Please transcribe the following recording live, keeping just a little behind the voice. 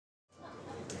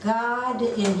God,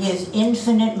 in His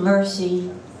infinite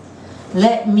mercy,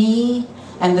 let me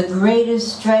and the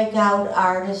greatest strikeout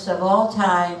artist of all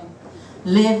time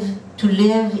live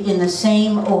in the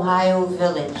same Ohio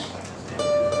village.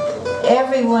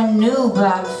 Everyone knew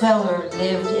Bob Feller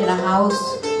lived in a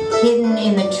house hidden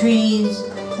in the trees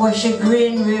where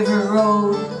Chagrin River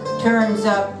Road turns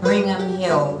up Brigham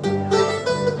Hill.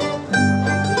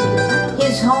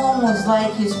 His home was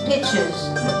like his pictures.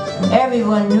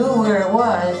 Everyone knew where it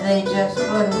was, they just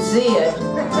couldn't see it.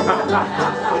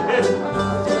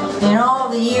 In all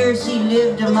the years he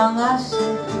lived among us,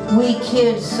 we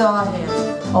kids saw him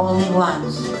only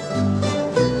once.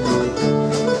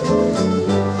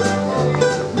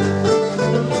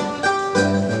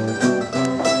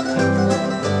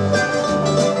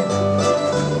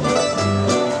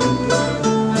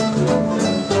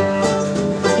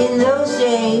 In those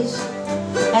days,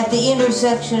 at the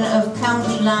intersection of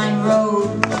County Line Road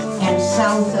and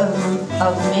south of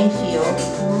Mayfield,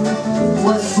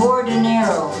 was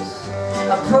Bordonero's,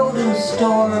 a produce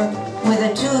store with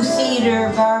a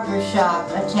two-seater barber shop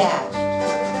attached.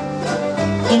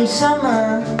 In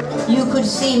summer, you could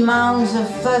see mounds of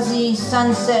fuzzy,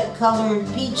 sunset-colored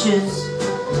peaches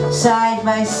side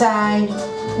by side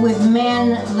with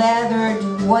men lathered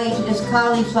white as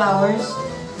cauliflowers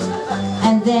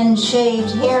and then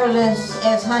shaved hairless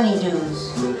as honeydews.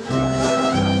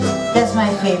 That's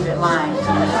my favorite line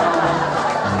from the song.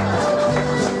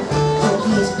 So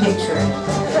please picture it.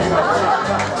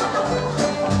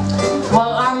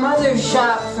 While our mothers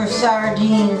shopped for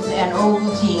sardines and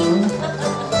Ovaltine,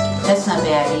 that's not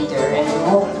bad either, and you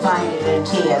won't find it in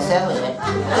T.S. Eliot.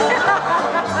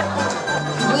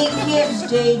 We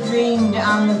kids daydreamed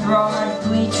on the broad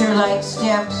bleacher-like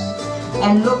steps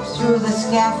and looked through the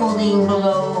scaffolding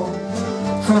below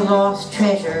for lost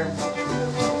treasure.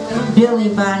 Billy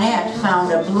Bonnet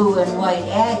found a blue and white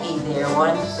Aggie there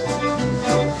once.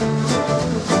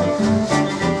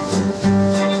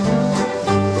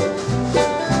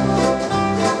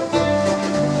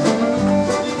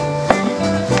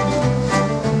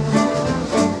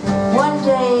 One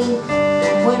day,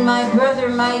 when my brother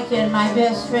Mike and my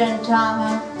best friend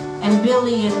Tama and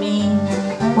Billy and me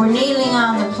were kneeling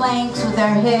on the planks with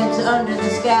our heads under the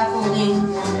scaffolding,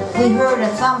 we heard a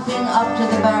thumping up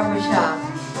to the barber shop.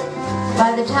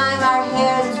 By the time our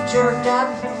heads jerked up,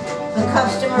 the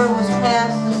customer was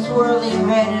past the swirling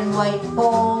red and white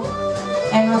pole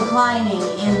and reclining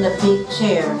in the big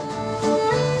chair.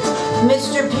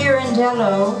 Mr.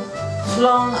 Pirandello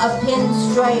flung a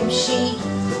pinstripe sheet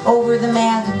over the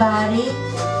man's body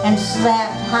and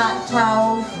slapped hot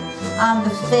towels on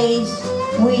the face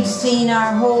we'd seen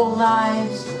our whole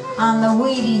lives on the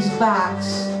Wheaties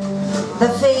box. The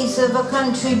face of a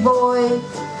country boy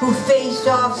who faced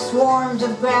off swarms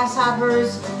of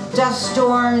grasshoppers, dust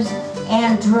storms,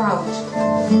 and drought,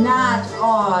 not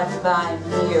awed by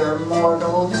mere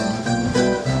mortals.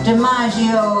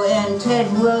 DiMaggio and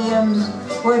Ted Williams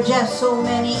were just so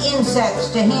many insects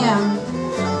to him.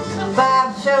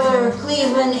 Bob Feller,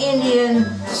 Cleveland Indian,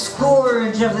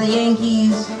 scourge of the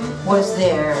Yankees, was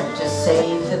there to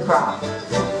save the crop.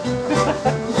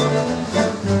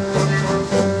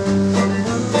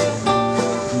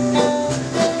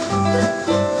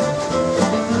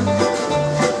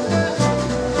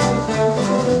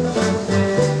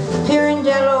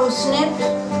 Pirandello snipped,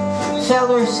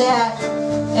 Feller sat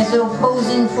as though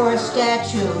posing for a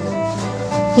statue,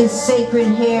 his sacred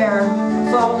hair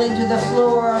falling to the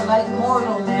floor like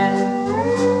mortal men,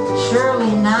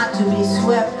 surely not to be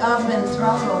swept up and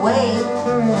thrown away.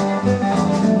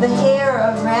 The hair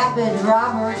of Rapid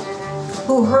Robert,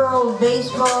 who hurled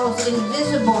baseballs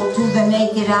invisible to the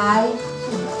naked eye.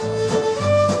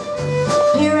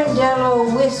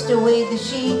 Pirandello whisked away the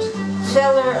sheet.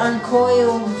 Feller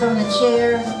uncoiled from the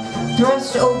chair,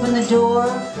 thrust open the door,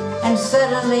 and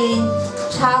suddenly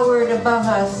towered above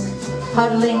us,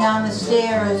 huddling on the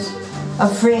stairs,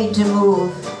 afraid to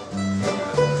move.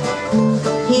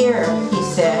 "Here," he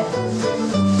said.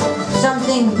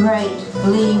 Something bright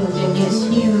gleamed in his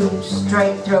huge,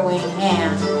 strike-throwing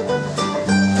hand.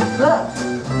 "Look,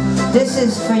 this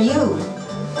is for you.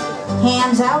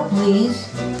 Hands out, please."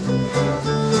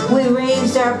 We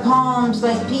raised our palms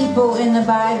like people in the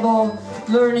Bible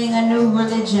learning a new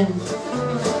religion.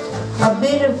 A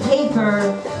bit of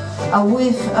paper, a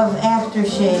whiff of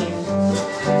aftershave.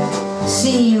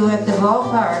 "See you at the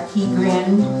ballpark," he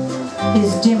grinned,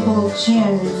 his dimpled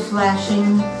chin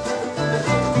flashing.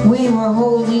 We were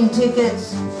holding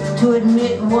tickets to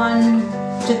admit one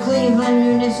to Cleveland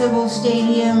Municipal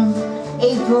Stadium,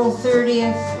 April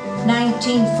 30th,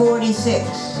 1946.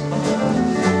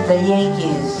 The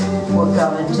Yankees were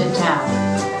coming to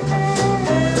town.